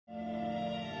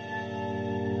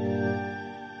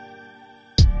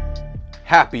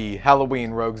Happy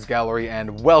Halloween, Rogues Gallery,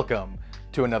 and welcome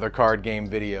to another card game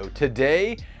video.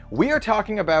 Today, we are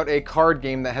talking about a card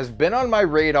game that has been on my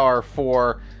radar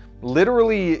for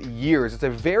literally years. It's a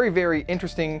very, very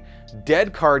interesting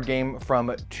dead card game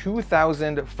from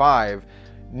 2005,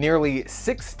 nearly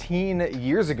 16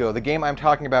 years ago. The game I'm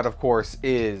talking about, of course,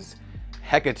 is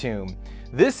Hecatomb.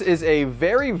 This is a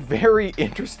very, very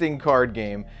interesting card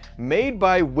game made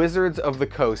by Wizards of the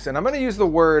Coast, and I'm going to use the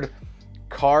word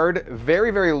card very,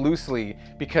 very loosely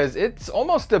because it's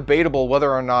almost debatable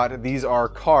whether or not these are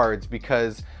cards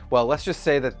because, well, let's just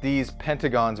say that these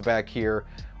pentagons back here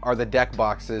are the deck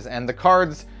boxes and the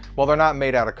cards, well, they're not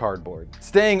made out of cardboard.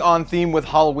 Staying on theme with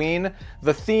Halloween,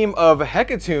 the theme of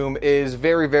Hecatomb is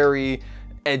very, very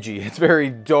edgy. It's very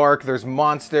dark. There's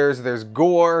monsters, there's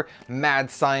gore,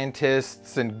 mad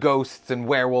scientists and ghosts and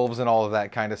werewolves and all of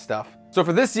that kind of stuff. So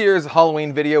for this year's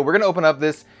Halloween video, we're going to open up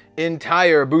this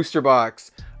entire booster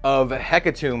box of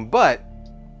Hecatomb, but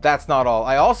that's not all.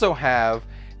 I also have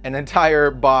an entire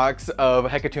box of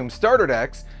Hecatomb starter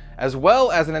decks, as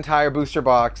well as an entire booster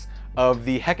box of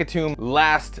the Hecatomb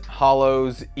Last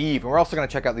Hallows Eve. And we're also going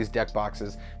to check out these deck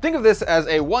boxes. Think of this as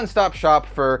a one-stop shop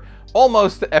for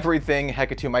almost everything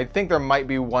Hecatomb. I think there might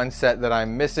be one set that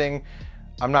I'm missing.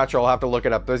 I'm not sure. I'll have to look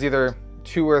it up. There's either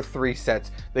 2 or 3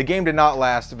 sets. The game did not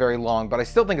last very long, but I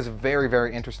still think it's very,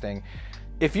 very interesting.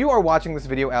 If you are watching this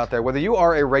video out there, whether you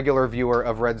are a regular viewer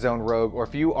of Red Zone Rogue or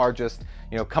if you are just,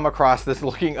 come across this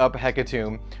looking up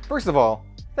Hecatomb, first of all,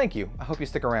 thank you. I hope you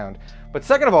stick around. But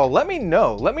second of all, let me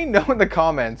know in the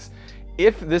comments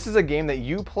if this is a game that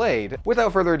you played.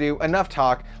 Without further ado, enough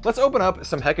talk. Let's open up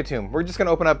some Hecatomb. We're just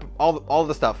gonna open up all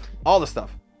the stuff.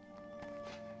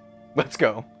 Let's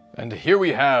go. And here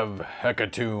we have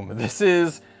Hecatomb. This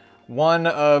is one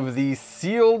of the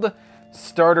sealed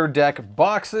starter deck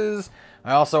boxes.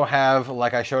 I also have,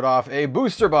 like I showed off, a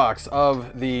booster box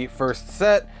of the first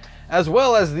set, as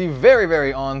well as the very,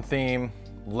 very on theme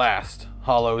Last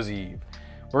Hallows Eve.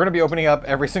 We're going to be opening up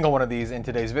every single one of these in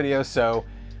today's video, so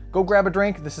go grab a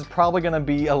drink. This is probably going to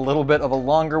be a little bit of a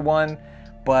longer one,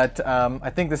 but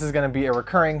I think this is going to be a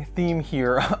recurring theme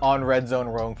here on Red Zone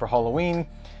Rogue for Halloween.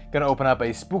 Going to open up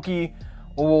a spooky,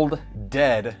 old,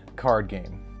 dead card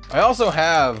game. I also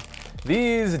have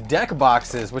these deck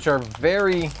boxes, which are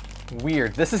very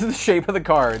weird. This is the shape of the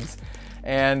cards,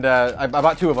 and I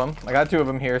bought 2 of them. I got 2 of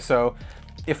them here, so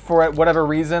if for whatever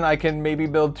reason I can maybe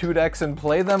build 2 decks and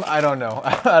play them, I don't know.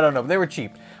 I don't know. They were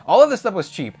cheap. All of this stuff was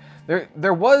cheap.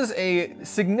 There was a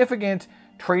significant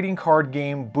trading card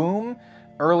game boom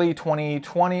early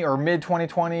 2020 or mid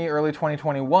 2020, early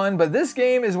 2021, but this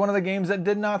game is one of the games that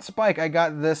did not spike. I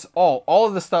got this all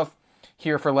of the stuff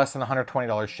here for less than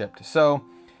 $120 shipped. So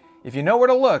if you know where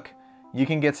to look, you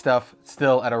can get stuff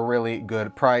still at a really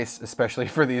good price, especially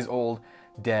for these old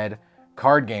dead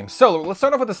card games. So let's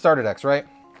start off with the starter decks, right?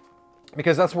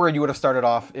 Because that's where you would have started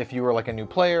off if you were like a new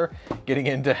player getting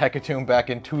into Hecatomb back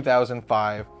in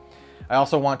 2005. I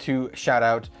also want to shout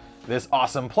out this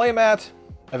awesome playmat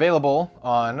available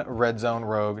on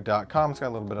redzonerogue.com. It's got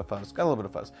a little bit of fuzz.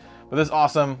 But this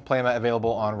awesome playmat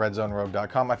available on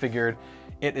redzonerogue.com. I figured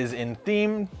it is in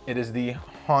theme. It is the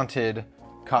Haunted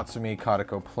Katsumi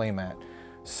Kadeko playmat.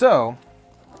 So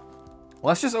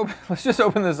let's just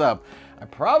open this up. I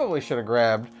probably should have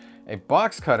grabbed a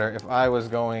box cutter if I was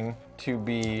going to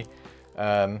be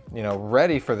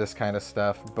ready for this kind of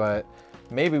stuff, but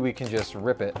maybe we can just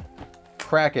rip it,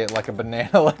 crack it like a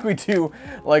banana like we do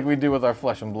with our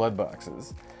Flesh and Blood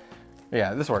boxes.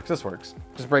 Yeah, this works.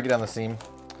 Just break it down the seam.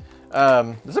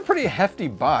 This is a pretty hefty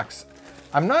box.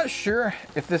 I'm not sure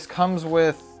if this comes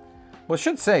with, well, it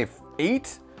should say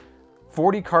 8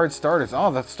 40 card starters.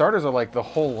 Oh, the starters are like the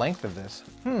whole length of this.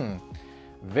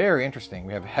 Very interesting.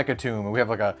 We have Hecatomb, and we have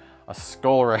like a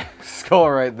skull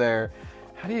right there.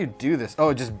 How do you do this? Oh,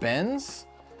 it just bends?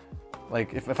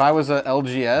 Like if I was a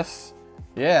LGS?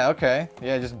 Yeah, okay.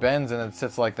 Yeah, it just bends and it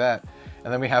sits like that.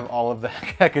 And then we have all of the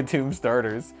Hecatomb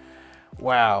starters.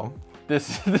 Wow.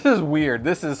 This is weird.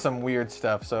 This is some weird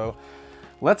stuff. So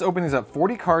let's open these up.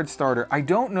 40 card starter. I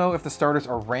don't know if the starters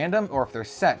are random or if they're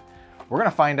set. We're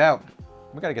gonna find out.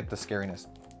 We gotta get the scariness.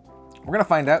 We're gonna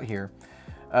find out here.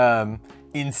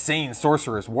 Insane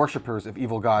sorcerers, worshippers of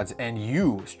evil gods, and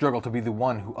you struggle to be the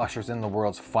one who ushers in the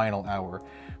world's final hour.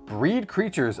 Breed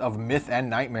creatures of myth and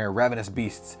nightmare, ravenous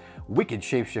beasts, wicked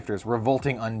shapeshifters,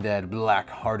 revolting undead,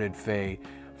 black-hearted fae,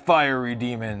 fiery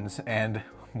demons, and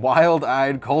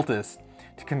wild-eyed cultists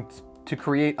to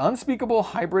create unspeakable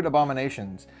hybrid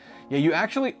abominations. Yeah, you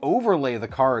actually overlay the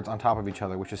cards on top of each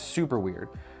other, which is super weird.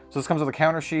 So this comes with a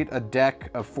counter sheet, a deck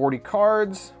of 40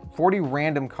 cards, 40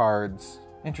 random cards,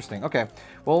 Interesting. Okay.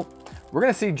 Well, we're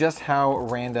going to see just how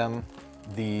random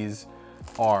these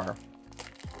are.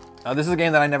 This is a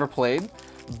game that I never played,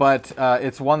 but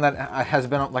it's one that has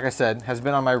been, like I said, has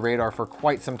been on my radar for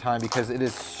quite some time because it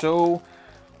is so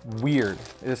weird.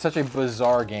 It is such a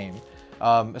bizarre game,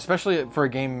 especially for a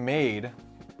game made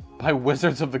by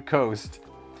Wizards of the Coast.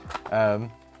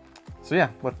 So yeah,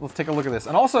 let's take a look at this.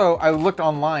 And also, I looked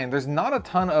online. There's not a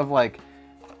ton of like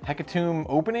Hecatomb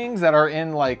openings that are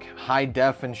in like high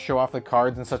def and show off the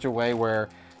cards in such a way where,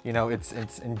 you know, it's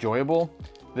enjoyable.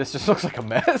 This just looks like a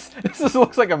mess. This just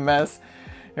looks like a mess.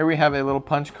 Here we have a little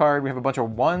punch card. We have a bunch of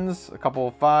 1s, a couple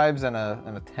of 5s, and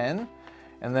a 10.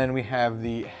 And then we have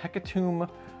the Hecatomb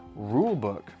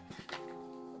rulebook.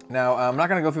 Now, I'm not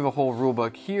going to go through the whole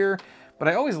rulebook here, but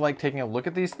I always like taking a look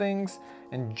at these things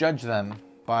and judge them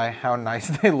by how nice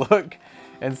they look.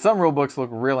 And some rulebooks look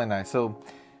really nice. So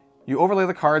you overlay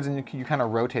the cards and you kind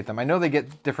of rotate them. I know they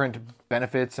get different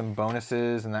benefits and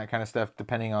bonuses and that kind of stuff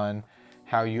depending on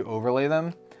how you overlay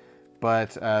them,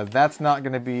 but that's not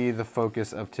going to be the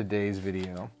focus of today's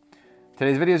video.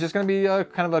 Today's video is just going to be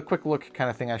kind of a quick look kind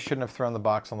of thing. I shouldn't have thrown the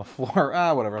box on the floor.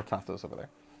 Whatever, I'll toss those over there.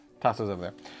 Toss those over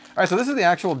there. All right, so this is the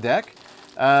actual deck.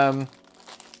 And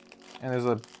there's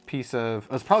a piece of,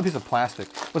 it's probably a piece of plastic.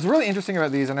 What's really interesting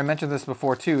about these, and I mentioned this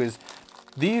before too, is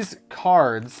these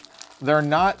cards, they're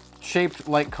not shaped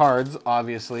like cards,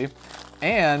 obviously,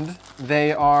 and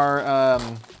they are,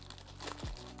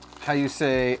 how you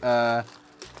say,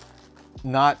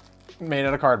 not made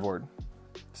out of cardboard.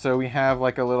 So we have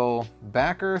like a little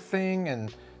backer thing,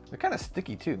 and they're kind of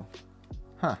sticky too.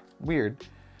 Huh, weird.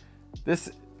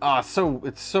 This,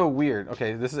 it's so weird.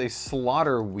 Okay, this is a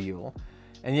slaughter wheel.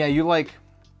 And yeah,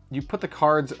 you put the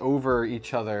cards over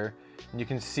each other, and you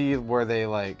can see where they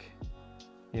like,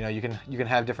 you know, you can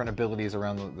have different abilities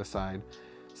around the side.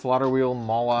 Slaughter wheel,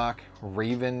 Moloch,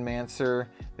 Raven Mancer.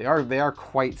 They are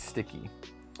quite sticky.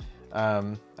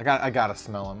 I gotta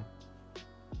smell them.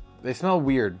 They smell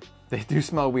weird. They do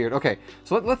smell weird. Okay,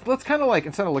 so let's kind of like,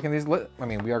 instead of looking at these, I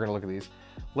mean, we are gonna look at these.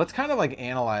 Let's kind of like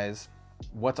analyze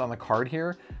what's on the card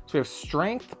here. So we have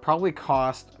strength, probably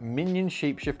cost, minion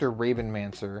shapeshifter, Raven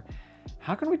Mancer.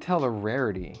 How can we tell the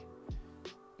rarity?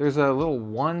 There's a little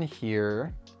 1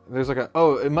 here. There's like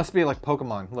it must be like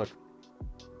Pokemon. Look,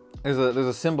 there's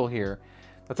a symbol here.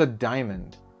 That's a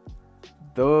diamond.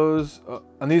 Those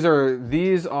and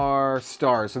these are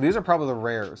stars. So these are probably the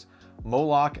rares.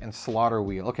 Moloch and Slaughter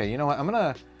Wheel. Okay, you know what? I'm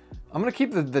gonna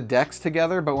keep the decks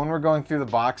together, but when we're going through the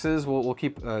boxes, we'll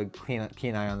keep a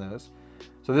keen eye on those.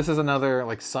 So this is another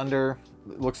like Sunder.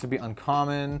 Looks to be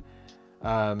uncommon.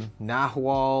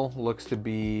 Nahwal looks to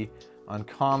be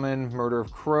uncommon. Murder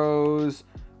of Crows.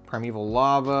 Primeval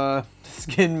Lava.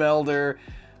 Skin Melder.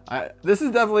 This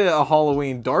is definitely a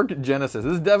Halloween. Dark Genesis.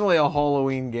 This is definitely a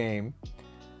Halloween game.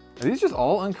 Are these just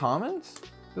all uncommons?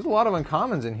 There's a lot of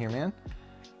uncommons in here, man.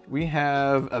 We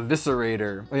have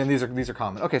Eviscerator. Oh, and these are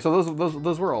common. Okay, so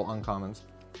those were all uncommons.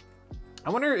 I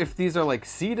wonder if these are like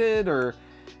seeded or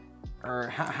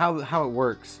how it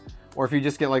works, or if you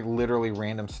just get like literally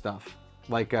random stuff,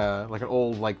 like an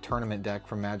old like tournament deck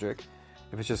from Magic.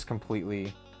 If it's just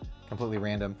completely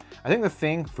random. I think the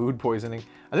thing, food poisoning.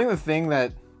 I think the thing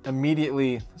that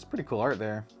immediately, that's pretty cool art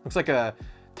there. Looks like a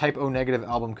Type O negative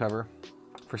album cover.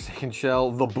 Forsaken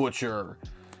Shell, The Butcher.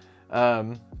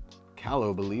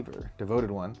 Callow Believer, Devoted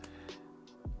One.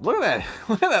 Look at that.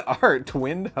 Look at that art.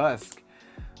 Twinned Husk.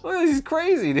 Look at this. He's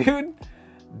crazy, dude.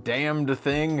 Damned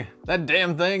Thing. That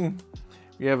damn thing.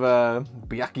 We have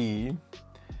Byaki.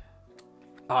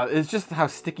 It's just how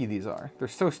sticky these are. They're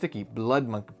so sticky. Blood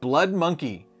Monkey. Blood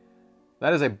Monkey.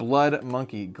 That is a Blood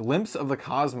Monkey. Glimpse of the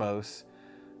Cosmos.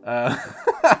 I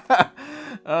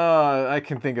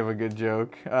can think of a good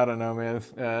joke. I don't know,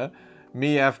 man.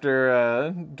 Me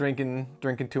after drinking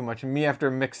too much. Me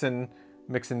after mixing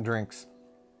drinks.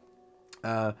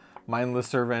 Mindless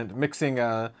Servant, mixing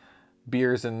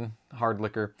beers and hard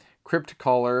liquor. Crypt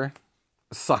Caller,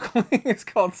 Suckling. It's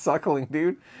called Suckling,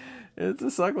 dude. It's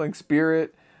a Suckling.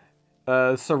 Spirit.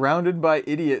 Surrounded by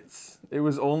Idiots. It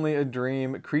was only a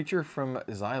dream. Creature from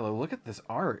Xylo. Look at this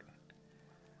art.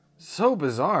 So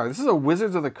bizarre. This is a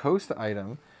Wizards of the Coast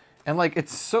item, and like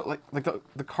it's so like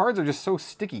the cards are just so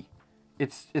sticky.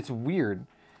 It's weird.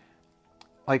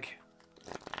 Like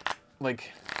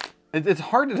it's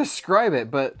hard to describe it,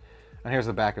 but and here's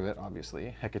the back of it,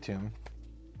 obviously. Hecatomb.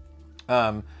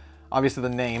 Obviously the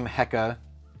name Heca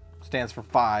stands for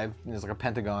 5. It's like a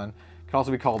pentagon. It could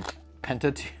also be called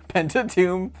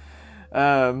Pentatomb.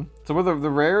 So what the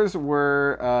rares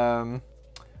were.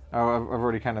 I've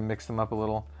already kind of mixed them up a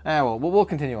little. Well, we'll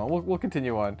continue on. We'll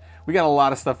continue on. We got a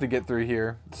lot of stuff to get through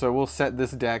here, so we'll set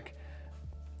this deck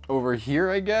over here,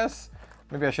 I guess.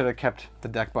 Maybe I should have kept the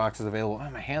deck boxes available. Oh,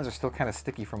 my hands are still kind of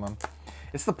sticky from them.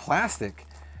 It's the plastic.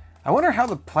 I wonder how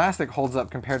the plastic holds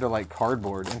up compared to like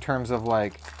cardboard in terms of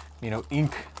like, you know,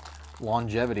 ink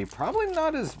longevity. Probably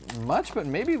not as much, but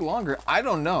maybe longer. I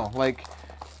don't know. Like,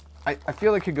 I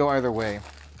feel it could go either way.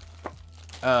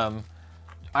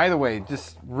 Either way,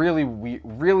 just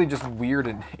really just weird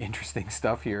and interesting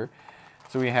stuff here.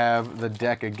 So we have the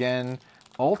deck again,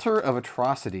 Altar of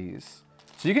Atrocities.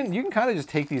 So you can kind of just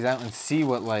take these out and see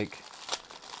what rare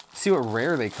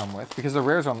they come with, because the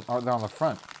rares they're on the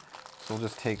front. So we'll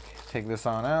just take this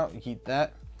on out, heat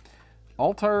that.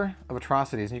 Altar of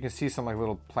Atrocities, and you can see some like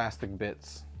little plastic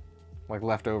bits like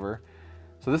left over.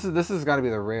 So this has got to be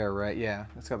the rare, right? Yeah,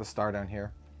 it's got the star down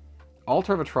here.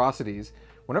 Altar of Atrocities.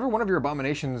 Whenever one of your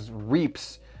abominations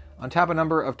reaps, untap a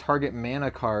number of target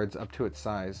mana cards up to its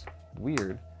size.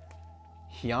 Weird.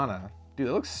 Hyana. Dude,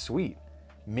 that looks sweet.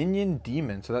 Minion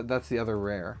Demon. So that's the other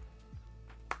rare.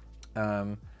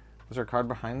 Was there a card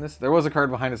behind this? There was a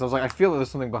card behind this. I was like, I feel that there's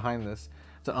something behind this.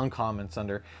 It's an uncommon,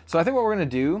 Sunder. So I think what we're going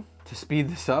to do to speed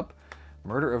this up,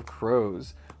 Murder of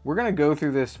Crows. We're going to go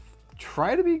through this,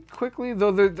 try to be quickly,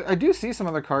 though I do see some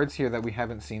other cards here that we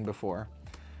haven't seen before.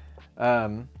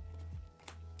 At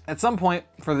some point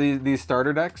for these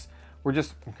starter decks, we're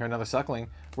just, okay, another Suckling,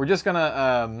 we're just going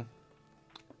to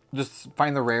just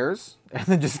find the rares and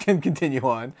then just continue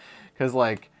on. Because,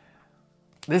 like,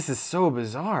 this is so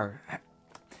bizarre.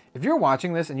 If you're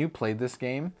watching this and you played this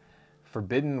game,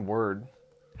 Forbidden Word,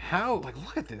 how, like,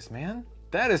 look at this, man.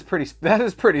 That is pretty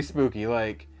spooky.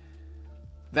 Like,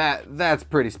 that's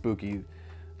pretty spooky.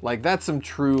 Like, that's some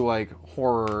true, like,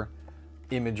 horror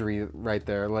imagery right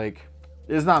there. Like,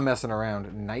 it's not messing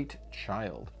around. Night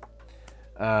Child.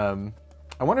 I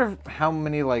wonder how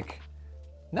many, like,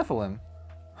 Nephilim.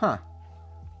 Huh.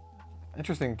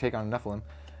 Interesting take on Nephilim.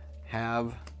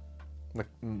 Have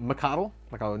Macottle,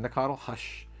 like a Nicottle,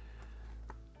 Hush.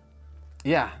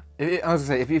 Yeah, I was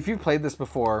gonna say, if you played this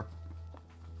before,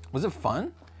 was it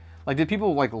fun? Like, did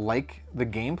people like the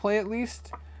gameplay at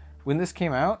least when this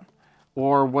came out,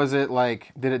 or was it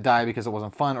like, did it die because it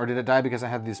wasn't fun, or did it die because it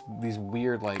had these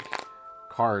weird like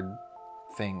card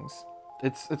things?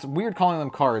 It's weird calling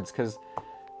them cards because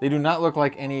they do not look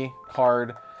like any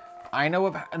card I know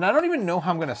of, and I don't even know how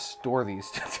I'm gonna store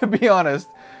these, to be honest.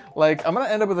 Like, I'm gonna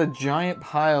end up with a giant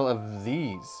pile of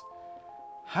these.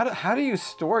 How do you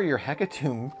store your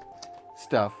Hecatomb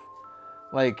stuff?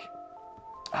 Like,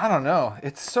 I don't know.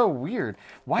 It's so weird.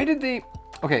 Why did they...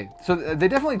 Okay, so they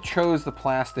definitely chose the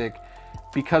plastic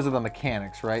because of the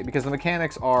mechanics, right? Because the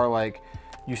mechanics are like,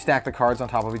 you stack the cards on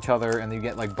top of each other and you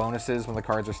get like bonuses when the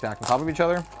cards are stacked on top of each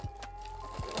other.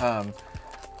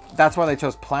 That's why they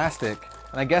chose plastic.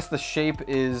 And I guess the shape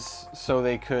is so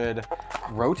they could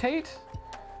rotate.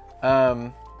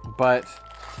 But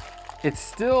it's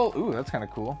still... Ooh, that's kind of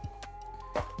cool.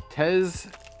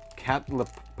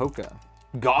 Tezcatlipoca.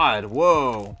 God,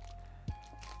 whoa.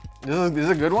 This is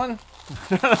a good one?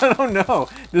 I don't know.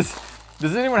 Does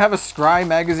anyone have a Scry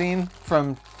magazine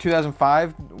from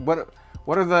 2005?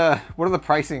 What are the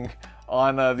pricing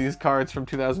on these cards from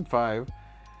 2005?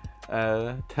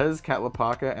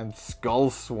 Tezcatlipoca and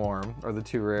Skull Swarm are the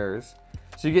two rares.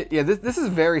 So you get, yeah, this is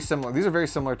very similar. These are very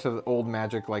similar to the old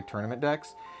Magic like tournament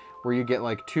decks, where you get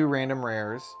like 2 random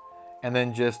rares, and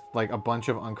then just like a bunch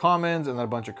of uncommons and then a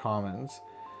bunch of commons.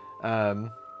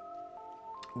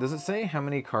 Does it say how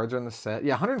many cards are in the set?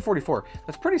 Yeah, 144.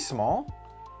 That's pretty small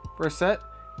for a set.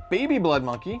 Baby Blood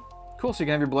Monkey. Cool, so you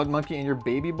can have your Blood Monkey and your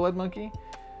Baby Blood Monkey.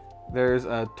 There's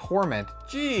a Torment.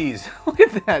 Jeez, look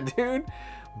at that, dude.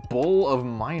 Bowl of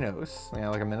Minos. Yeah,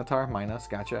 like a Minotaur. Minos,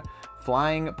 gotcha.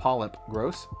 Flying Polyp.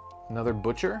 Gross. Another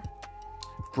Butcher.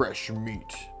 Fresh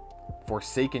Meat.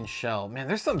 Forsaken Shell. Man,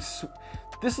 there's some...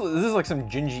 This is like some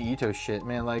Junji Ito shit,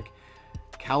 man. Like,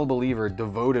 Calibeliever,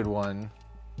 Devoted One.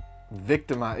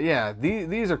 Victimize. Yeah,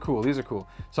 these are cool. These are cool.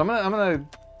 So I'm gonna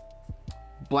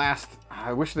blast.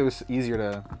 I wish it was easier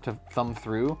to thumb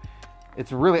through.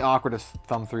 It's really awkward to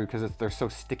thumb through because they're so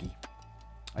sticky.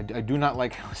 I do not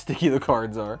like how sticky the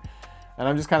cards are. And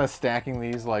I'm just kind of stacking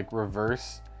these like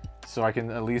reverse so I can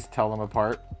at least tell them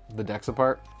apart, the decks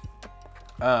apart.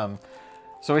 So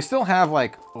I still have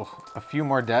like a few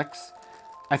more decks.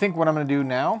 I think what I'm going to do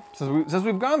now, since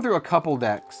we've gone through a couple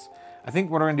decks, I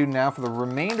think what we're going to do now for the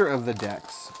remainder of the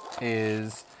decks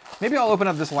is maybe I'll open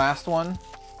up this last one,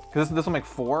 because this will make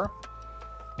 4,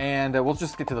 and we'll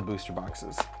just get to the booster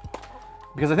boxes.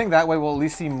 Because I think that way we'll at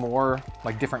least see more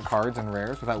like different cards and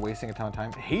rares without wasting a ton of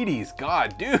time. Hades,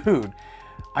 God, dude!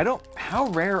 How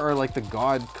rare are like the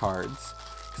God cards?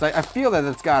 Because I feel that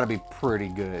it's got to be pretty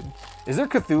good. Is there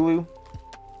Cthulhu?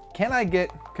 Can I get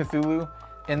Cthulhu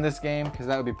in this game? Because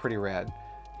that would be pretty rad.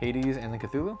 Hades and the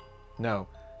Cthulhu? No.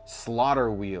 Slaughter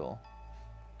Wheel.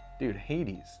 Dude,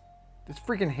 Hades. It's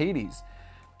freaking Hades.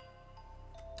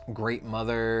 Great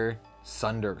Mother.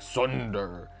 Sunder.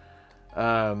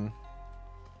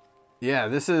 Yeah,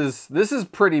 this is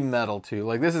pretty metal too.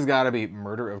 Like, this has got to be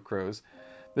Murder of Crows.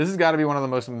 This has got to be one of the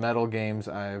most metal games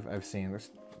I've seen. There's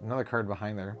another card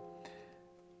behind there.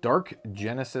 Dark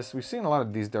Genesis. We've seen a lot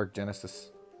of these Dark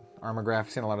Genesis. Armograph.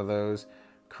 We've seen a lot of those.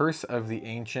 Curse of the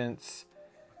Ancients.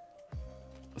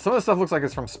 Some of the stuff looks like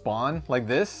it's from Spawn. Like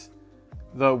this.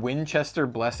 The Winchester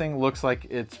Blessing looks like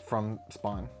it's from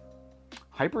Spawn.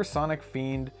 Hypersonic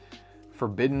Fiend.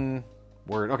 Forbidden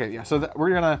Word. Okay, yeah. So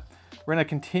we're gonna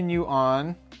continue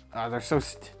on. They're so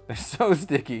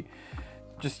sticky.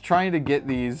 Just trying to get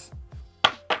these.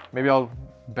 Maybe I'll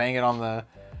bang it on the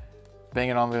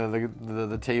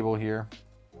table here.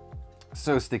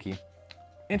 So sticky.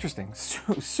 Interesting.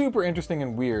 Super interesting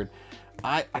and weird.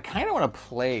 I kind of want to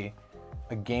play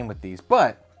a game with these,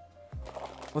 but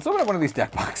let's open up one of these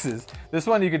deck boxes. This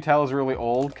one you can tell is really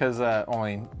old because I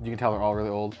mean, you can tell they're all really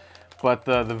old, but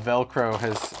the Velcro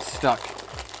has stuck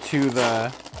to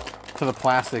the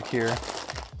plastic here,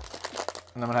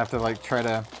 and I'm gonna have to like try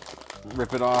to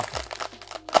rip it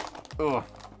off. Ugh.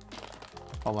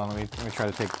 Hold on, let me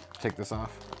try to take this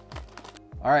off.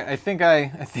 All right, I think I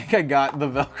got the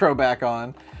Velcro back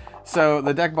on. So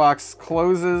the deck box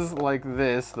closes like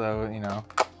this, though, you know.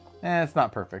 It's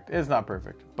not perfect. It's not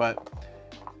perfect, but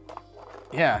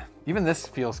yeah, even this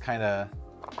feels kind of.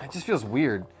 It just feels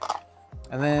weird.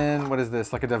 And then what is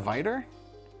this? Like a divider?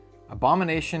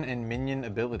 Abomination and minion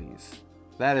abilities.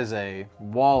 That is a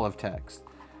wall of text.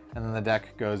 And then the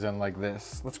deck goes in like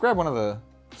this. Let's grab one of the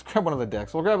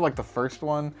decks. We'll grab like the first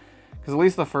one, because at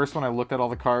least the first one I looked at all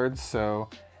the cards, so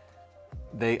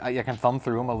I can thumb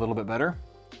through them a little bit better.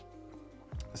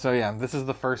 So yeah, this is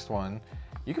the first one.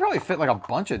 You can probably fit like a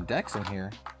bunch of decks in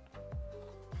here.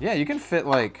 Yeah, you can fit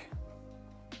like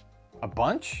a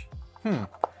bunch. I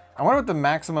wonder what the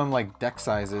maximum like deck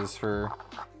size is for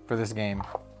this game.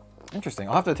 Interesting.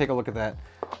 I'll have to take a look at that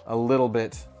a little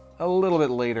bit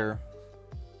later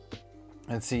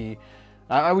and see.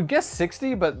 I would guess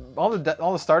 60, but all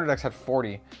the starter decks had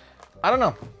 40. I don't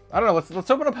know. Let's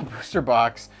open up a booster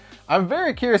box. I'm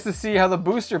very curious to see how the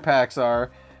booster packs are,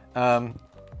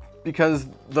 because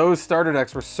those starter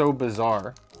decks were so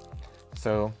bizarre.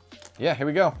 So yeah, here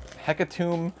we go.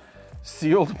 Hecatomb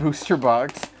sealed booster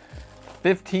box.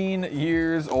 15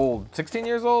 years old. 16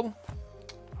 years old?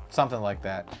 Something like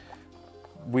that.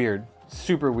 Weird.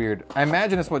 Super weird. I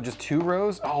imagine it's what, just 2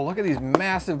 rows? Oh, look at these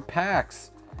massive packs.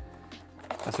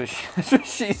 That's what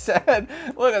she said.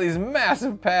 Look at these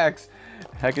massive packs.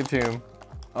 Hecatomb.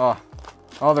 Oh,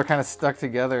 they're kind of stuck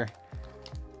together.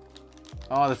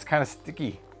 Oh, that's kind of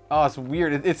sticky. Oh, it's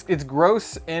weird. It's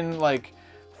gross in like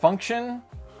function,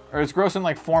 or it's gross in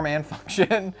like form and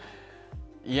function.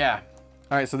 Yeah.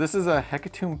 All right, so this is a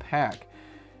Hecatomb pack.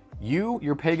 You,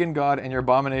 your pagan god, and your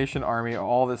abomination army are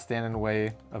all that stand in the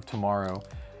way of tomorrow.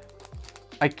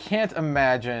 I can't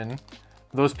imagine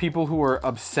those people who were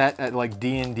upset at like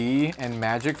D&D and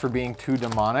Magic for being too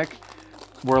demonic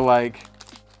were like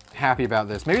happy about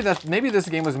this. Maybe this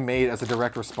game was made as a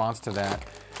direct response to that.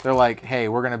 They're like, hey,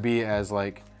 we're gonna be as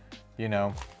like, you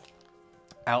know,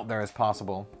 out there as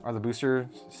possible. Are the boosters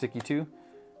sticky too?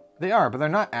 They are, but they're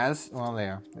not as, well, they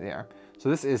are. They are. So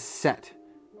this is Set,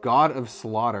 God of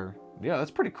Slaughter. Yeah,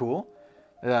 that's pretty cool.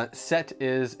 Set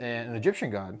is an Egyptian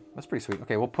god. That's pretty sweet.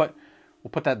 Okay, we'll put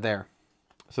that there.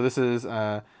 So this is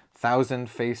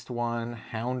Thousand-Faced One,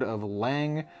 Hound of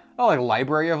Lang. Oh, like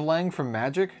Library of Lang from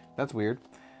Magic. That's weird.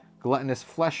 Gluttonous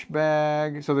Flesh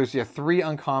Bag. So there's 3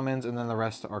 uncommons, and then the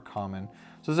rest are common.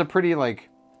 So this is a pretty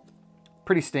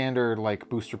standard like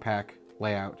booster pack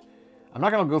layout. I'm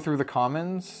not gonna go through the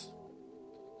commons.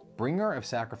 Bringer of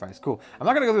Sacrifice. Cool. I'm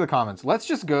not gonna go through the commons. Let's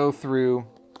just go through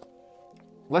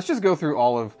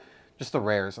all of just the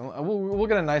rares. And we'll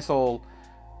get a nice old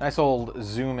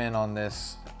zoom in on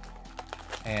this.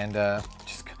 And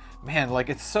just, man, like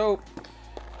it's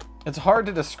hard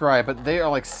to describe, but they are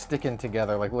like sticking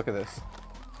together. Like, look at this.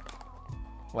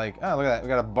 Like, oh, look at that. We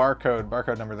got a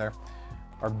barcode number there.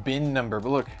 Our bin number,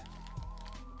 but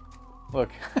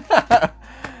look.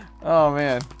 Oh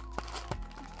man.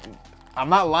 I'm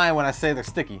not lying when I say they're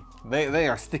sticky. They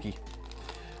are sticky.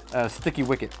 Sticky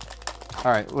wicket.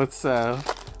 All right, let's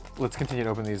continue to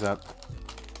open these up.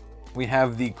 We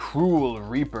have the Cruel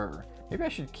Reaper. Maybe I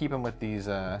should keep them with these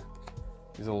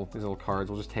little cards.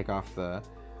 We'll just take out the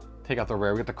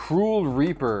rare. We got the Cruel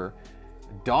Reaper,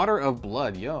 Daughter of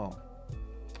Blood. Yo,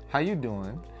 how you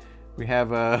doing? We have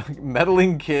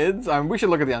Meddling Kids. We should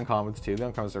look at the uncommons too. The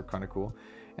uncommons are kind of cool.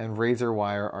 And Razor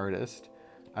Wire Artist.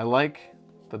 I like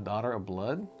the Daughter of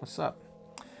Blood. What's up?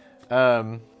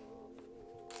 And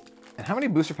how many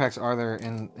booster packs are there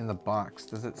in the box?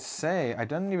 Does it say? I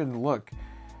didn't even look.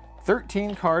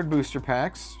 13 card booster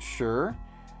packs. Sure.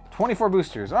 24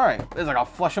 boosters. All right. It's like a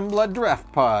Flesh and Blood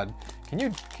draft pod. Can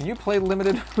you play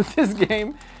limited with this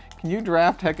game? Can you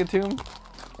draft Hecatomb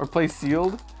or play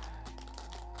sealed?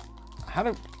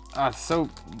 It's so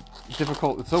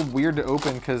difficult. It's so weird to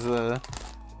open because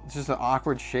it's just an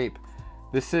awkward shape.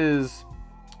 This is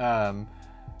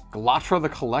Glatra the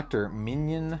Collector,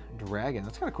 Minion Dragon.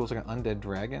 That's kind of cool. It's like an undead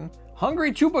dragon.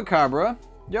 Hungry Chupacabra.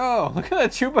 Yo, look at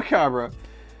that Chupacabra.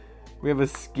 We have a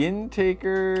Skin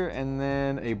Taker and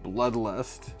then a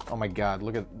Bloodlust. Oh my god,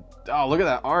 look at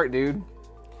that art, dude.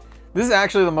 This is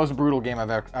actually the most brutal game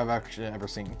I've actually ever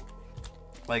seen.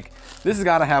 Like, this has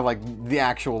got to have like the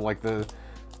actual like the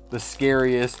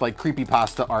scariest like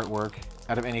creepypasta artwork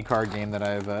out of any card game that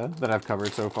I've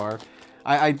covered so far.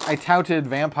 I touted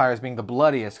vampires being the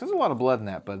bloodiest because there's a lot of blood in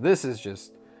that, but this is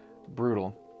just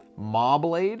brutal.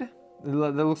 Mawblade,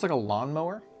 that looks like a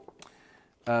lawnmower.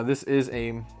 This is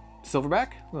a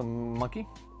Silverback, the monkey.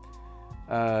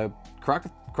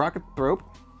 Crocodrope,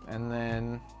 and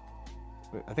then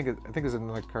I think there's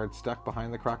another card stuck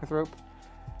behind the Crocodrope.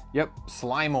 Yep,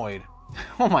 Slimoid.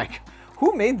 Oh my,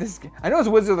 who made this game? I know it's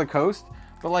Wizards of the Coast,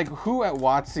 but like who at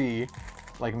WotC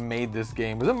like made this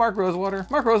game? Was it Mark Rosewater?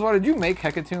 Mark Rosewater, did you make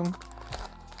Hecatomb?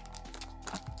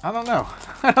 I don't know.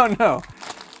 I don't know.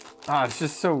 Ah, it's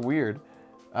just so weird.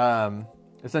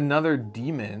 It's another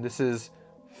demon. This is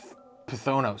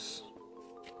Pythonos.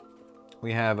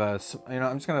 We have I'm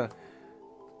just gonna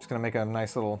make a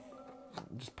nice little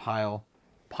just pile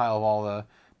of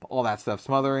all that stuff.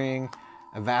 Smothering,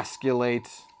 Emasculate,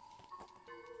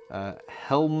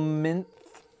 Helminth.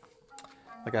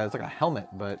 It's like a helmet,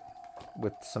 but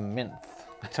with some minth.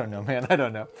 I don't know, man. I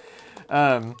don't know.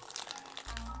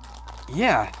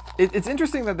 Yeah, it's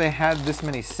interesting that they had this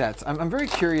many sets. I'm very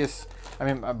curious. I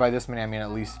mean, by this many, I mean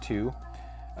at least 2.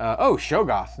 Oh,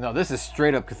 Shogoth. No, this is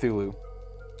straight up Cthulhu.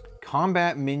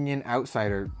 Combat Minion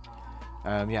Outsider.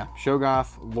 Yeah,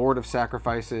 Shogoth, Lord of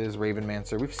Sacrifices,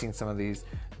 Ravenmancer. We've seen some of these.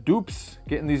 Dupes.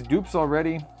 Getting these dupes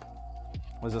already.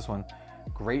 What's this one?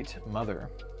 Great Mother.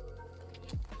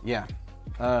 Yeah.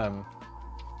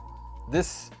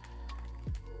 This...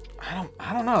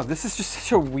 I don't know. This is just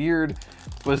such a weird,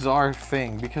 bizarre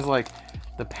thing. Because, like,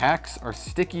 the packs are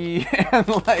sticky. And,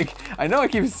 like, I know I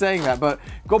keep saying that, but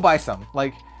go buy some.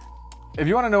 Like, if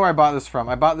you want to know where I bought this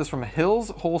from Hills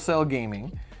Wholesale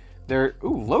Gaming. They're...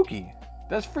 Ooh, Loki.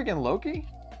 That's freaking Loki?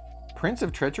 Prince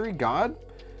of Treachery, God?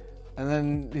 And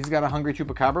then he's got a Hungry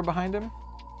Chupacabra behind him.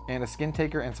 And a Skin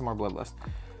Taker and some more Bloodlust.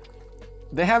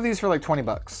 They have these for like 20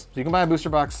 bucks. So you can buy a booster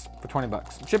box for 20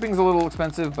 bucks. Shipping's a little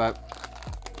expensive, but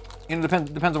you know,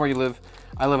 depends on where you live.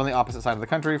 I live on the opposite side of the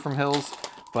country from Hills,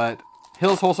 but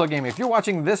Hills Wholesale Gaming. If you're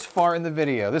watching this far in the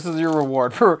video, this is your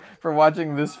reward for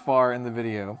watching this far in the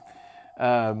video.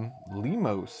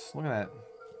 Limos, look at that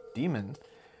demon.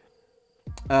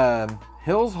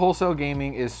 Hills Wholesale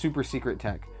Gaming is super secret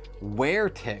tech.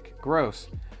 Weretic, gross.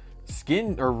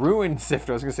 Skin or Ruin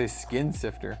Sifter. I was gonna say Skin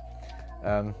Sifter.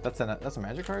 That's a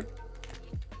magic card.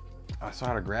 Oh, I saw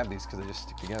how to grab these because they just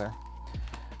stick together.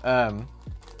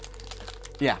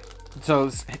 Yeah. So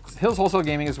Hills Wholesale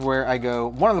Gaming is where I go.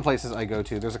 One of the places I go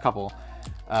to. There's a couple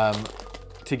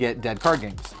to get dead card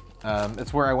games.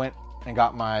 It's where I went and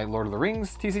got my Lord of the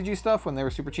Rings TCG stuff when they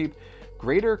were super cheap.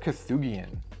 Greater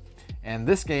Cthulhian. And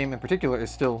this game in particular is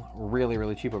still really,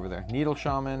 really cheap over there. Needle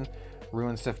Shaman,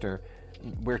 Ruin Sifter,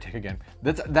 Weretic again.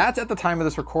 That's at the time of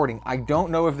this recording. I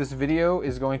don't know if this video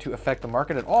is going to affect the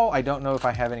market at all. I don't know if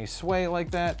I have any sway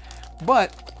like that.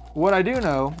 But what I do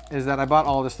know is that I bought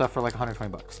all this stuff for like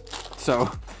 120 bucks. So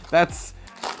that's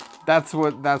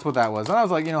what that was. And I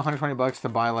was like, you know, 120 bucks to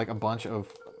buy like a bunch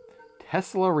of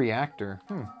Tesla Reactor.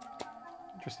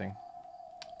 Interesting.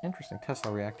 Interesting,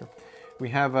 Tesla Reactor. We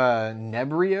have a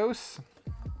Nebrios,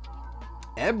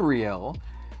 Ebriel,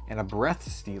 and a Breath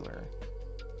Stealer.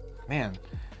 Man,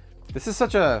 this is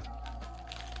such a...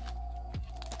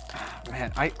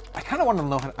 Man, I kind of want to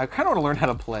know. I kind of want to learn how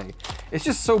to play. It's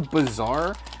just so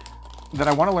bizarre that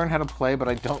I want to learn how to play, but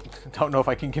I don't know if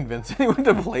I can convince anyone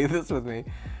to play this with me.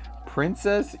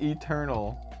 Princess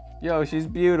Eternal. Yo, she's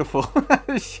beautiful.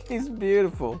 She's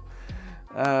beautiful.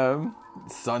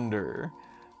 Sunder.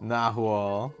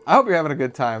 Nahual. I hope you're having a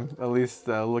good time. At least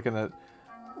looking at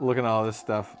all this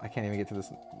stuff. I can't even get to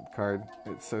this card.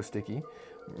 It's so sticky.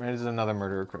 There's another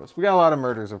Murder of Crows. We got a lot of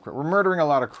murders of crows. We're murdering a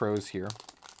lot of crows here.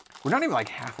 We're not even like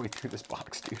halfway through this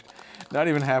box, dude. Not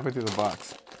even halfway through the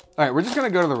box. All right, we're just gonna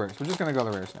go to the rares. We're just gonna go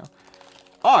to the rares now.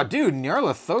 Oh, dude,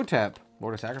 Nyarlathotep.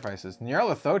 Lord of Sacrifices.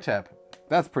 Nyarlathotep.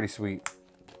 That's pretty sweet.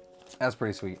 That's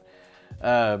pretty sweet.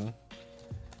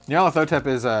 Nyarlathotep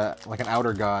is like an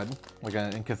outer god, like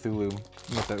in Cthulhu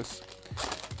mythos.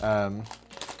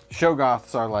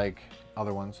 Shoggoths are like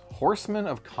other ones. Horsemen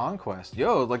of Conquest.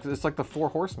 Yo, like it's like the 4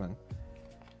 horsemen.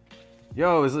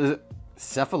 Yo, is it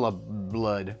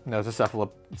Cephaloblood? No, it's a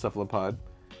cephalopod.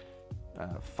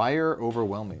 Fire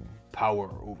Overwhelming. Power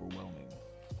Overwhelming.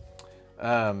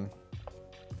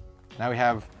 Now we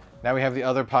have the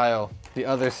other pile. The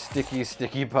other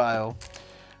sticky pile.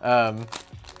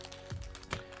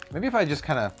 Maybe if I just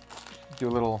kind of do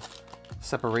a little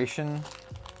separation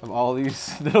of all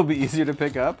these, that'll be easier to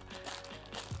pick up.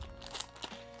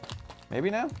 Maybe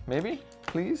now? Maybe?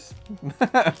 Please?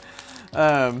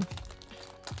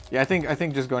 Yeah, I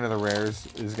think just going to the rares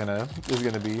is gonna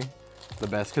be the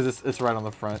best because it's right on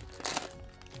the front.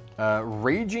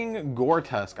 Raging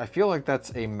Gore-Tusk. I feel like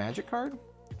that's a magic card.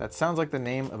 That sounds like the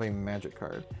name of a magic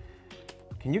card.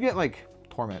 Can you get like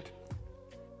Torment?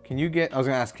 Can you get? I was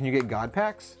gonna ask. Can you get God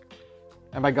packs?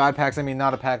 And by God packs, I mean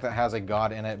not a pack that has a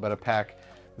god in it, but a pack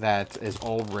that is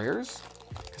all rares.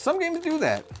 Some games do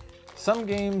that. Some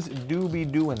games do be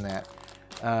doing that.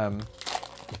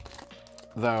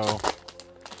 Though,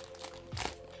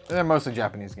 they're mostly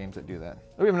Japanese games that do that.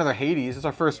 Oh, we have another Hades. It's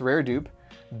our first rare dupe.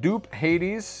 Dupe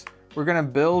Hades. We're going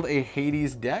to build a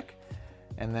Hades deck.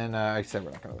 And then, I said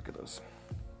we're not going to look at those.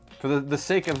 For the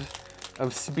sake of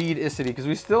speedicity, because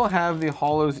we still have the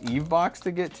Hollow's Eve box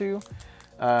to get to.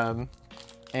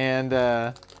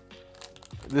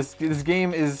 This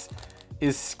game is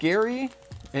scary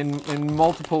in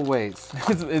multiple ways.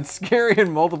 It's scary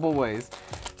in multiple ways.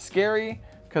 Scary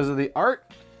because of the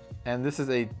art, and this is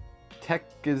a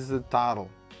Tekizatl.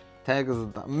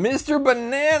 Mr.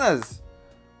 Bananas!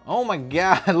 Oh my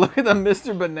god, look at the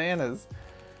Mr. Bananas.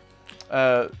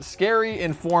 Scary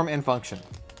in form and function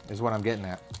is what I'm getting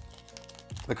at.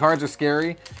 The cards are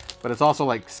scary, but it's also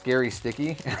like scary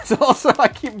sticky. It's also, I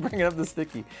keep bringing up the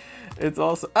sticky. It's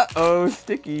also, uh-oh,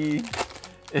 sticky.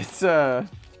 It's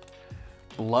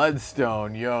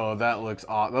Bloodstone. Yo, that looks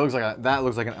awesome. That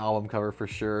looks like an album cover for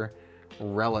sure.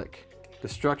 Relic.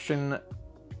 Destruction.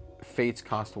 Fates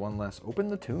cost 1 less. Open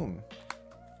the tomb.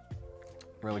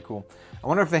 Really cool. I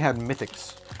wonder if they had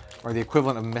mythics or the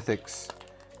equivalent of mythics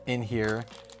in here,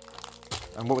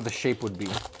 and what the shape would be.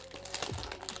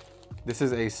 This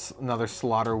is another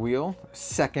slaughter wheel.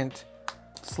 Second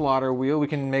slaughter wheel. We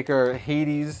can make our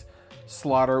Hades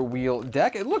slaughter wheel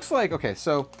deck. It looks like, okay,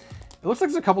 so it looks like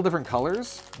there's a couple different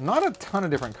colors. Not a ton of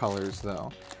different colors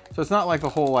though. So it's not like the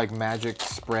whole like magic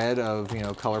spread of, you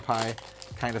know, color pie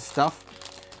kind of stuff.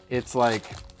 It's like,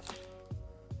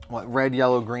 what, red,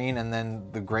 yellow, green, and then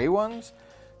the gray ones.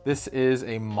 This is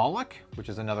a Moloch, which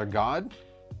is another god.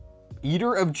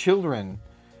 Eater of Children.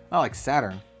 Oh, like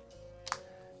Saturn.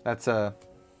 That's a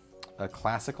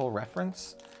classical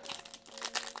reference.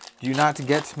 Do you not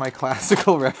get my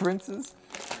classical references?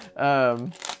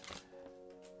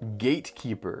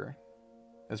 Gatekeeper.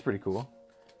 That's pretty cool.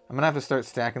 I'm gonna have to start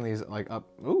stacking these like up.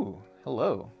 Ooh,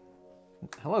 hello.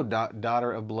 Hello,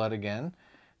 daughter of blood again.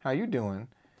 How you doing?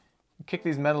 Kick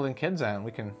these meddling kids out and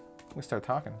we can start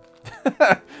talking.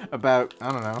 About,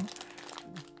 I don't know,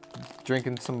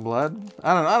 drinking some blood.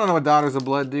 I don't know what daughters of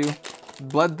blood do.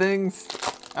 Blood things?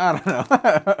 I don't know.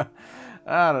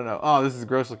 I don't know. Oh, this is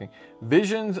gross looking.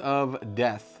 Visions of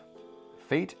Death.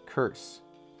 Fate Curse.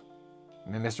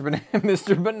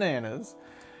 Mr. Bananas.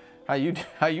 How you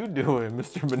doing,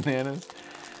 Mr. Bananas?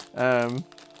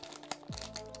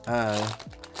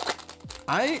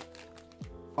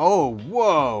 Oh,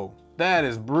 whoa. That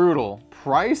is brutal.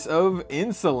 Price of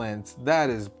Insolence. That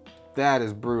is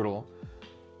brutal.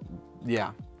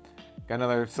 Yeah. Got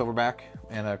another silverback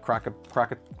and a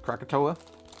Krakatoa.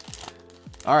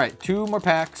 All right, 2 more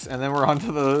packs, and then we're on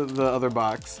to the other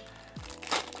box.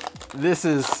 This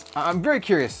is, I'm very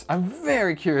curious. I'm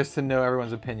very curious to know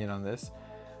everyone's opinion on this.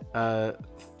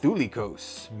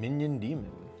 Thulikos, Minion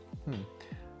Demon.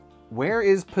 Where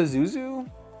is Pazuzu?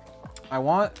 I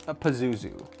want a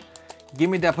Pazuzu. Give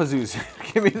me that Pazuzu.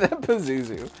 Give me that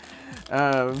Pazuzu.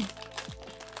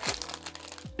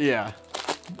 Yeah.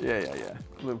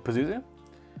 Pazuzu?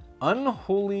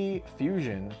 Unholy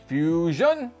Fusion.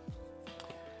 Fusion!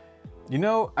 You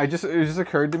know, it just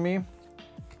occurred to me,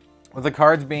 with the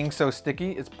cards being so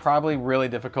sticky, it's probably really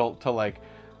difficult to like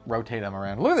rotate them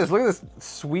around. Look at this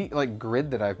sweet like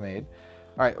grid that I've made.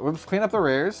 All right, let's clean up the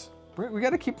rares. We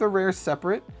got to keep the rares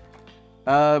separate.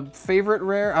 Favorite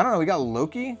rare, I don't know, we got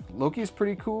Loki. Loki's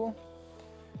pretty cool.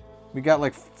 We got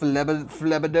like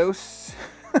Flebados.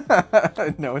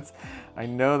 No, I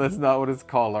know that's not what it's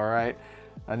called, all right?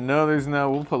 I know there's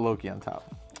no, we'll put Loki on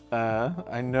top.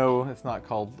 I know it's not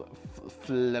called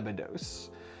Flebados.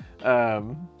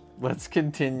 Let's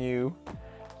continue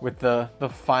with the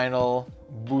final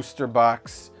booster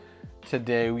box.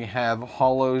 Today we have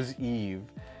Hollow's Eve.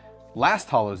 Last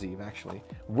Hollow's Eve, actually.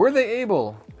 Were they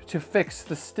able to fix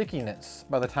the stickiness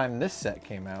by the time this set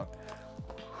came out?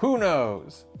 Who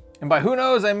knows? And by who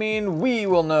knows, I mean we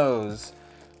will knows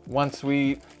once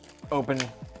we open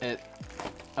it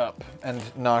up and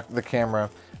knock the camera.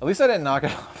 At least I didn't knock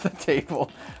it off the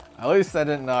table. At least I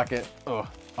didn't knock it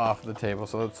off the table.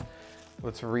 So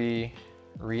let's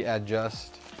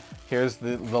readjust. Here's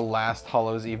the last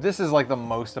Hollow's Eve. This is like the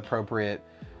most appropriate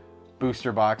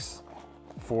booster box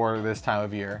for this time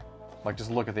of year. Like,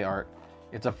 just look at the art.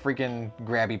 It's a freaking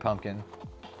grabby pumpkin.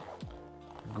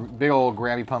 Big old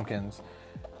grabby pumpkins.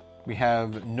 We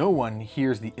have no one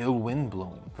hears the ill wind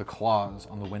blowing, the claws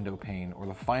on the window pane, or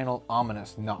the final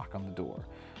ominous knock on the door.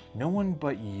 No one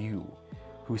but you,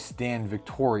 who stand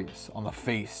victorious on the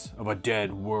face of a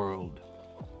dead world.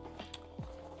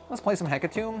 Let's play some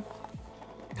Hecatomb.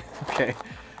 Okay.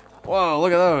 Whoa,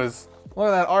 look at those. Look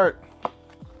at that art.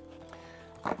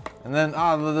 And then,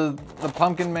 the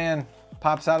pumpkin man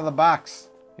pops out of the box.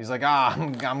 He's like,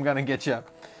 I'm gonna get you.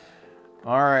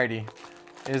 Alrighty.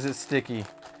 Is it sticky?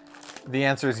 The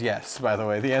answer is yes, by the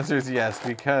way. The answer is yes,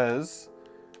 because,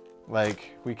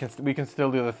 like, we can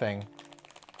still do the thing.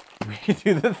 We can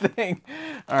do the thing.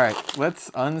 Alright, let's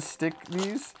unstick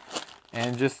these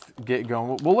and just get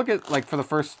going. We'll look at, like, for the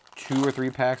first 2 or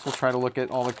 3 packs, we'll try to look at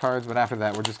all the cards, but after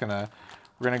that, we're gonna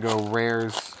go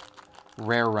rare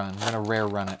run. We're gonna rare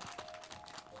run it.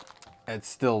 It's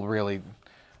still really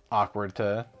awkward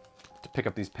to pick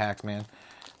up these packs, man.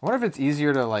 I wonder if it's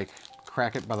easier to, like,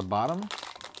 crack it by the bottom.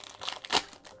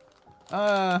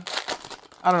 I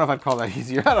don't know if I'd call that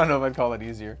easier. I don't know if I'd call that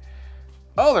easier.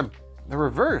 Oh, they're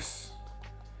reverse.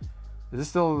 Is this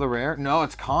still the rare? No,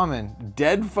 it's common.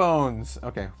 Dead Phones.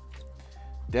 Okay.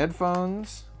 Dead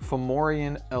Phones,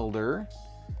 Fomorian Elder.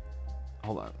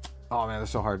 Hold on. Oh man, they're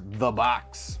so hard. The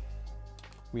Box.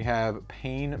 We have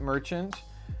Pain Merchant,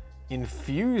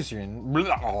 Infusion.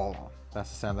 Blah. That's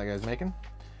the sound that guy's making.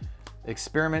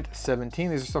 Experiment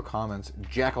 17. These are still commons.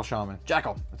 Jackal Shaman.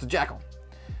 Jackal. It's a jackal.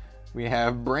 We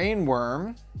have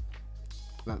Brainworm.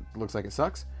 That looks like it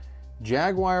sucks.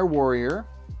 Jaguar Warrior.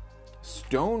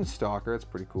 Stone Stalker. That's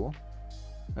pretty cool.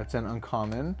 That's an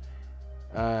uncommon.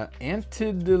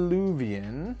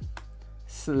 Antediluvian.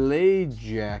 Sleigh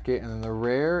Jacket. And then the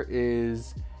rare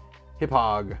is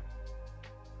Hippog.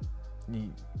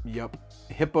 Yup.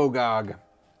 Hippogog.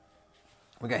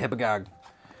 We got Hippogog.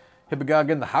 Hippogog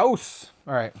in the house.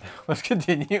 All right, let's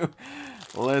continue.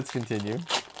 Let's continue.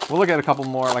 We'll look at a couple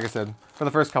more. Like I said, for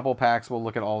the first couple packs, we'll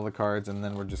look at all the cards, and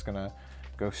then we're just gonna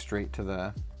go straight to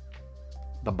the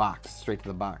box. Straight to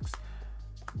the box.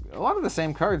 A lot of the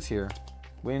same cards here.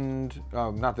 Wind.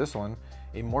 Oh, not this one.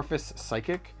 Amorphous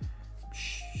Psychic.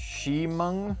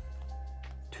 Shimung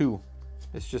 2.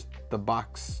 It's just the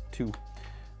box 2.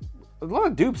 A lot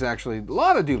of dupes, actually. A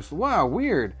lot of dupes. Wow,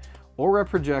 weird. Aura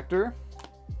Projector.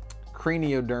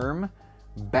 Cranioderm.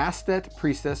 Bastet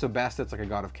Priestess. So Bastet's like a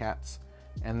god of cats.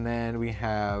 And then we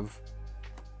have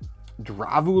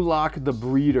Dravulok the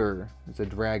Breeder. It's a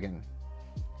dragon.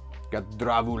 Got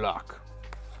Dravulok.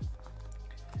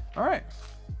 All right.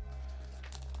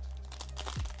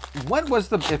 What was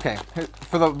the... Okay,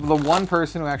 for the one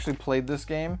person who actually played this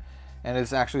game and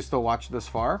has actually still watched this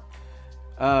far.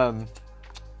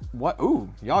 What? Ooh,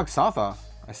 Yog Sothoth.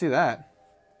 I see that.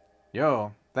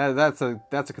 Yo, that's a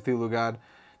Cthulhu god.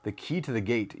 The Key to the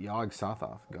Gate, Yog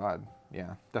Sothoth. God,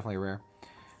 yeah, definitely rare.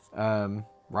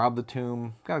 Rob the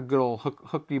Tomb. Got a good old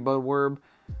hooked bloodworm.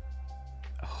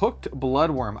 Hooked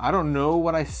bloodworm. I don't know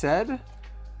what I said.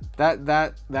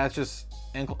 That's just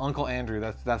Uncle Andrew.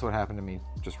 That's what happened to me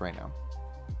just right now.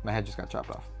 My head just got chopped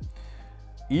off.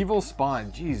 Evil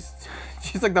Spawn. Jeez,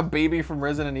 she's like the baby from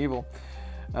Resident Evil.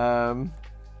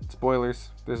 Spoilers.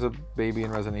 There's a baby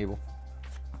in Resident Evil.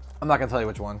 I'm not gonna tell you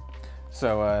which one.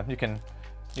 So you can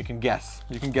guess.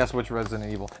 You can guess which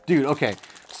Resident Evil. Dude, okay.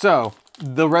 So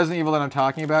the Resident Evil that I'm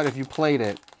talking about, if you played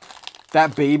it,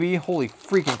 that baby, holy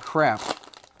freaking crap.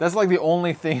 That's like the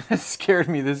only thing that scared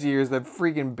me this year is that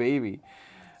freaking baby.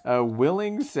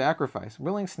 Willing Sacrifice.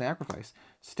 Willing Sacrifice.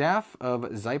 Staff of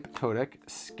Zype Todek.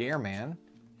 Scareman.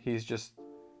 He's just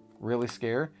really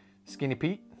scared. Skinny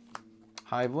Pete.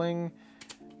 Hiveling.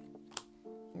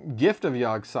 Gift of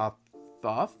Yog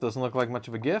Sothoth. Doesn't look like much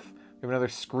of a gift. We have another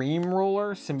Scream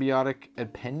Roller. Symbiotic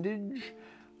Appendage.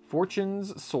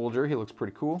 Fortune's Soldier. He looks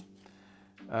pretty cool.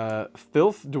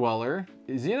 Filth Dweller.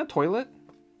 Is he in a toilet?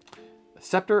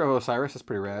 Scepter of Osiris. That's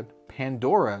pretty rad.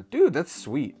 Pandora. Dude, that's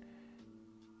sweet.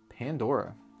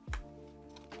 Pandora.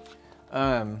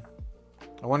 I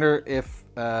wonder if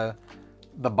the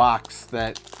box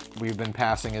that we've been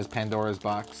passing is Pandora's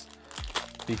box.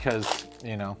 Because,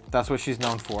 you know, that's what she's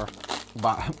known for.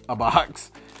 A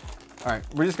box. Alright,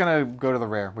 we're just gonna go to the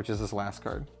rare, which is this last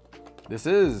card. This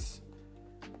is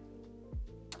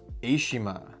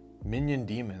Ashima, Minion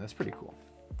Demon. That's pretty cool.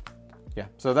 Yeah,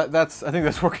 so that's I think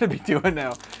that's what we're gonna be doing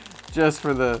now. Just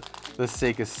for the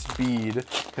sake of speed.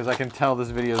 Because I can tell this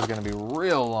video is gonna be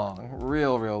real long.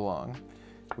 Real long.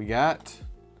 We got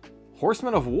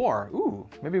Horsemen of War. Ooh,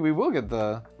 maybe we will get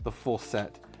the full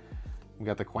set. We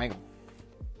got the Quangle.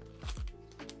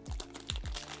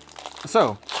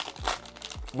 So,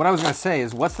 what I was going to say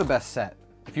is, what's the best set?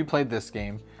 If you played this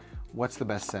game, what's the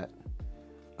best set?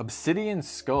 Obsidian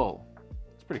Skull.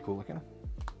 It's pretty cool looking.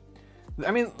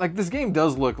 I mean, like, this game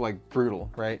does look, like,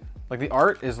 brutal, right? Like, the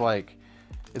art is, like,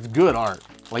 it's good art.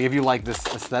 Like, if you like this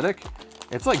aesthetic,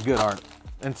 it's, like, good art.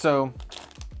 And so,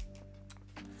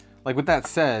 like, with that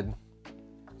said,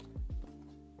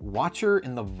 Watcher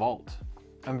in the Vault.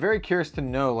 I'm very curious to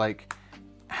know, like,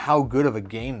 how good of a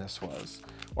game this was.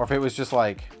 Or if it was just,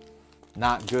 like,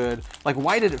 not good. Like,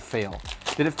 why did it fail?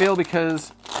 Did it fail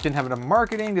because it didn't have enough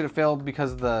marketing? Did it fail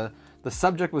because the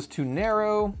subject was too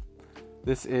narrow?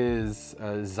 This is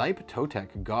Zype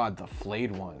Totek, God, the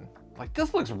flayed one. Like,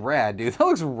 this looks rad, dude. That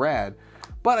looks rad.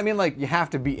 But, I mean, like, you have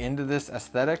to be into this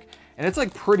aesthetic. And it's,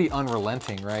 like, pretty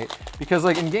unrelenting, right? Because,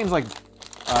 like, in games like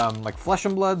Flesh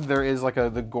and Blood, there is, like,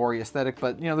 the gory aesthetic.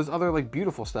 But, you know, there's other, like,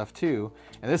 beautiful stuff, too.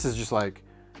 And this is just, like,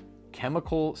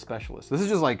 Chemical Specialist. This is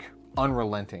just, like,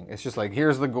 unrelenting. It's just like,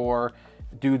 here's the gore,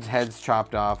 dude's head's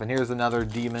chopped off, and here's another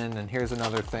demon, and here's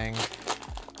another thing.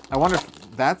 I wonder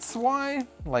if that's why,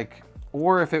 like,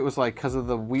 or if it was like because of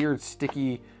the weird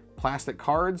sticky plastic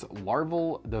cards.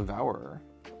 Larval Devourer.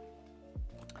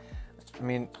 I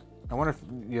mean, I wonder if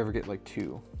you ever get like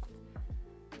two.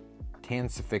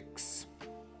 Tansifix.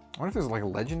 I wonder if there's like a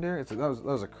legendary. It's like, that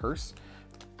was a curse.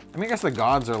 I mean, I guess the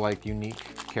gods are like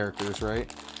unique characters,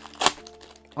 right?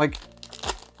 Like,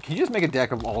 can you just make a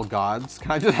deck of all gods?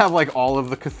 Can I just have like all of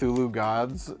the Cthulhu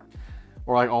gods?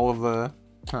 Or like all of the...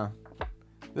 Huh.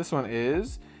 This one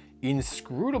is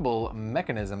Inscrutable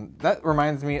Mechanism. That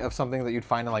reminds me of something that you'd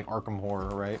find in like Arkham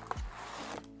Horror, right?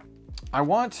 I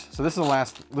want... So this is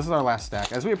our last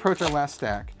stack. As we approach our last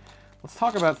stack, let's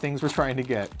talk about things we're trying to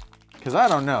get. Because I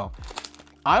don't know.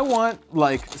 I want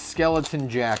like Skeleton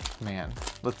Jack Man.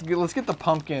 Let's get the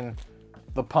Pumpkin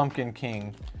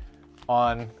King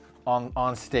on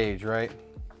stage, right?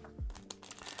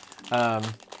 I'm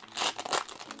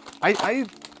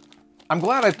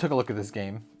glad I took a look at this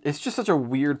game. It's just such a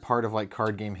weird part of like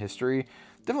card game history.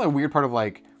 Definitely a weird part of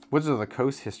like Wizards of the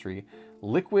Coast history.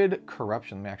 Liquid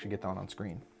Corruption. Let me actually get that one on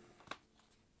screen.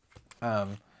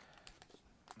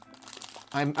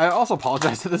 I also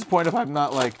apologize at this point if I'm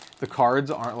not like, the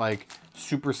cards aren't like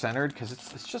super centered, because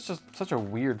it's just such a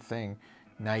weird thing.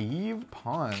 Naive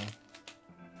Pawn.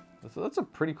 That's a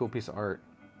pretty cool piece of art.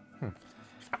 And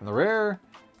the rare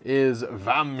is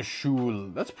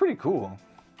Vamshul. That's pretty cool.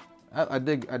 I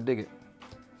dig it.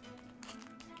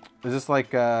 Is this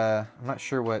like, I'm not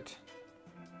sure what,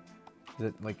 is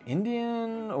it like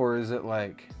Indian, or is it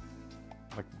like,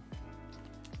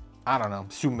 I don't know,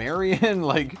 Sumerian?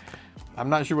 Like, I'm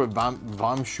not sure what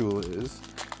Vamshul is.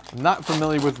 I'm not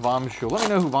familiar with Vamshul. Let me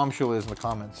know who Vamshul is in the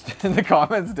comments. In the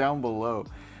comments down below.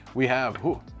 We have,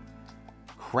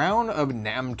 Crown of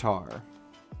Namtar.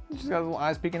 She's got little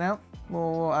eyes peeking out.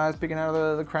 Little eyes peeking out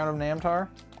of the Crown of Namtar.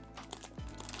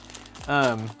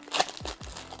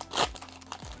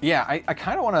 Yeah, I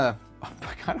kind of want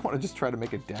to just try to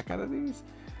make a deck out of these.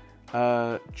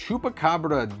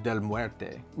 Chupacabra del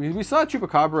Muerte. We saw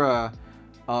Chupacabra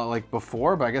like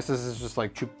before, but I guess this is just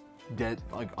like undead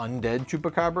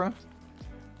Chupacabra.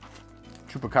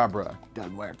 Chupacabra del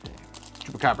Muerte.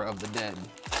 Chupacabra of the dead.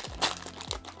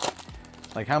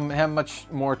 Like, how much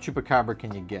more Chupacabra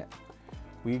can you get?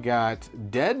 We got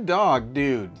Dead Dog,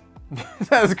 dude.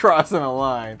 That's crossing a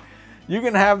line. You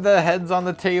can have the heads on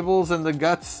the tables and the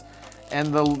guts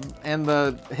and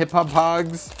the hip hop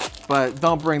hogs, but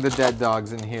don't bring the dead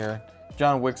dogs in here.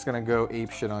 John Wick's gonna go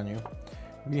ape shit on you.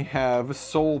 We have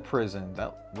Soul Prison.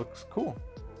 That looks cool.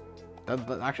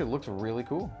 That actually looks really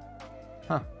cool.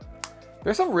 Huh.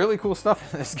 There's some really cool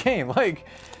stuff in this game. Like,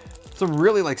 some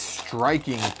really like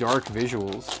striking dark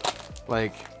visuals.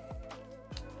 Like,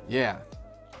 yeah.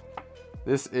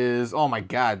 This is, oh my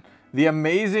god, the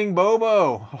Amazing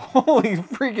Bobo. Holy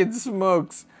freaking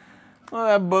smokes. Look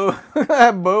at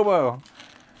that Bobo.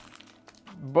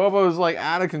 Bobo's like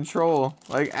out of control.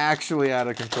 Like actually out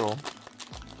of control.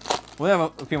 We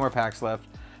have a few more packs left.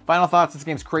 Final thoughts, this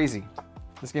game's crazy.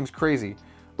 This game's crazy.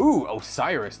 Ooh,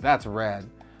 Osiris, that's rad.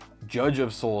 Judge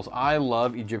of Souls. I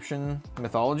love Egyptian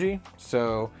mythology.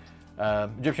 So,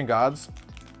 Egyptian gods.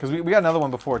 Because we got another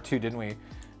one before too, didn't we?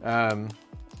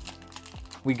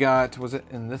 We got, was it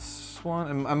in this one?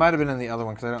 It might have been in the other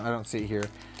one because I don't see it here.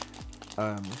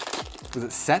 Was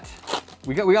it Set?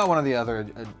 We got one of the other,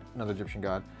 another Egyptian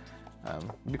god.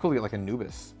 It'd be cool to get like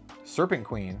Anubis. Serpent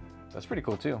Queen. That's pretty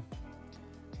cool too.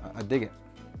 I dig it.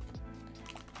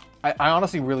 I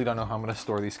honestly really don't know how I'm going to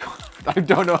store these cards. I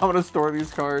don't know how I'm going to store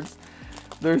these cards.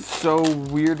 They're so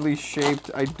weirdly shaped.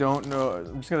 I don't know.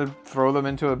 I'm just going to throw them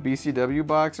into a BCW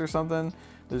box or something.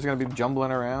 They're just going to be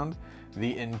jumbling around.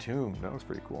 The Entomb. That looks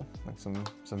pretty cool. Like some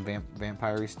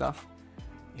vampire-y stuff.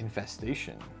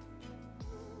 Infestation.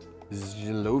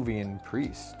 Zolovian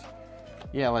Priest.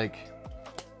 Yeah, like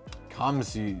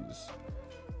Kamses.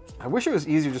 I wish it was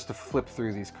easier just to flip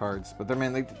through these cards, but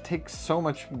man, they take so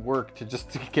much work to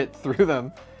get through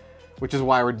them, which is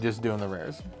why we're just doing the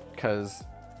rares. Because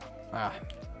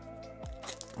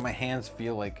my hands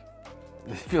feel like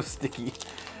they feel sticky.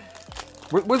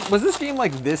 Was this game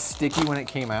like this sticky when it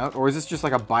came out, or is this just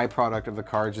like a byproduct of the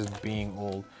cards just being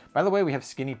old? By the way, we have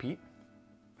Skinny Pete,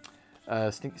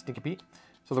 Stinky Pete.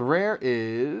 So the rare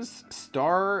is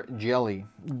Star Jelly,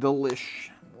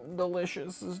 delicious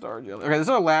Star Jelly. Okay, this is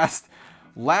our last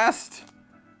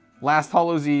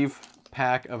Hallows Eve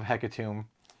pack of Hecatomb.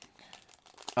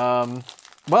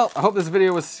 Well, I hope this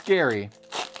video was scary.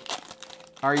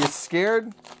 Are you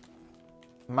scared?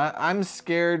 I'm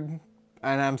scared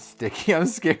and I'm sticky. I'm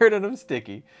scared and I'm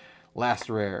sticky. Last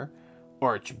rare,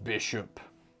 Archbishop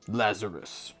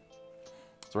Lazarus.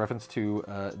 It's a reference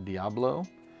to Diablo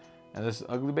and this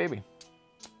ugly baby,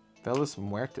 Felis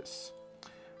Muertus.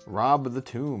 Rob the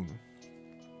Tomb.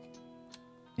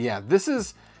 Yeah,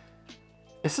 it's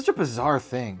such a bizarre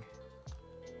thing.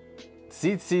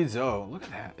 Zo, look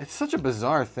at that. It's such a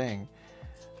bizarre thing.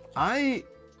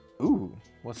 Ooh,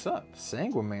 what's up?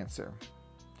 Sanguimancer.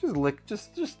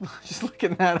 Just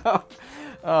looking that up.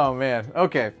 Oh man.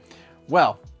 Okay.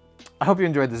 Well, I hope you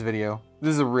enjoyed this video.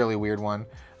 This is a really weird one.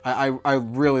 I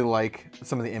really like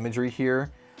some of the imagery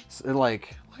here. So,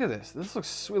 like, look at this. This looks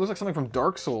sweet. It looks like something from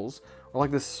Dark Souls. Or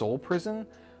like this soul prison.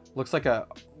 Looks like a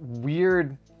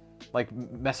weird, like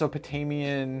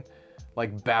Mesopotamian,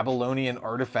 like Babylonian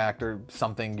artifact or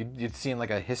something you'd see in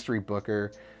like a history book.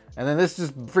 And then this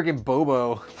just freaking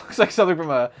Bobo looks like something from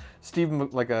a Steve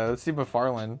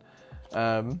McFarlane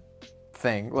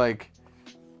thing. Like,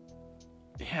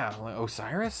 yeah, like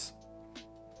Osiris.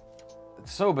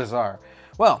 It's so bizarre.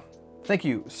 Well, thank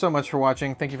you so much for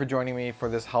watching. Thank you for joining me for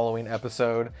this Halloween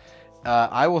episode.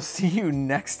 I will see you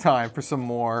next time for some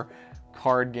more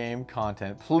card game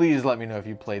content. Please let me know if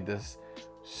you played this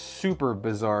super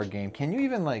bizarre game. Can you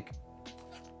even like,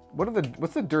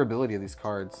 what's the durability of these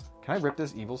cards? Can I rip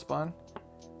this Evil Spawn?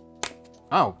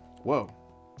 Oh, whoa.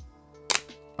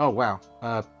 Oh, wow.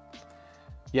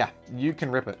 Yeah, you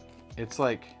can rip it. It's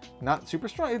like not super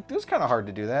strong. It was kind of hard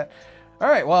to do that. All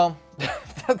right, well,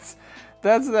 that's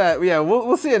that. Yeah,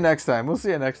 we'll see you next time. We'll see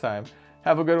you next time.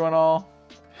 Have a good one all.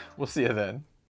 We'll see you then.